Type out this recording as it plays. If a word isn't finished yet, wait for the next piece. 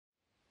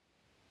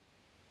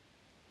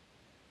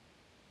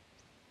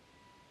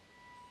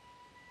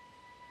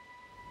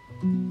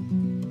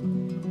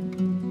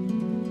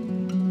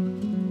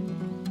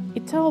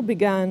It all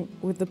began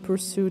with the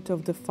pursuit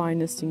of the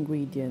finest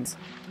ingredients.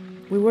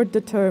 We were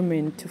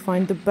determined to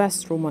find the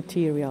best raw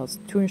materials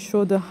to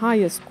ensure the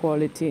highest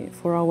quality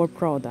for our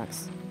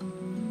products.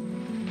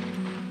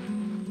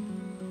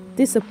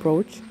 This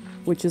approach,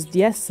 which is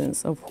the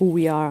essence of who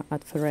we are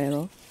at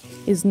Ferrero,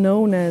 is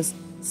known as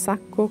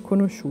Sacco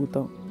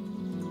Conosciuto.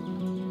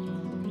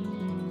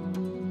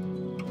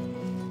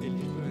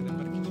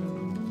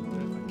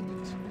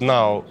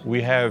 Now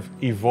we have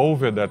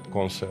evolved that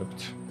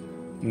concept,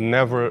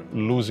 never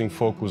losing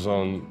focus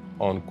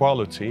on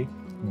quality,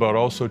 but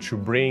also to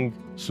bring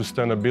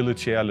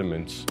sustainability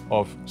elements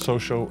of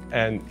social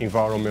and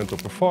environmental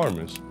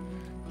performance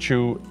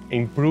to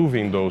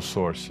improving those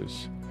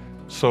sources.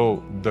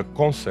 So the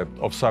concept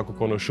of Sacco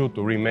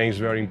Conosciuto remains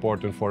very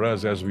important for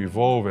us as we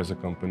evolve as a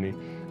company,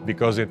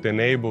 because it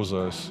enables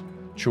us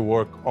to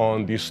work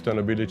on the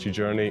sustainability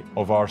journey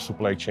of our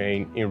supply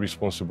chain in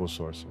responsible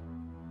sourcing.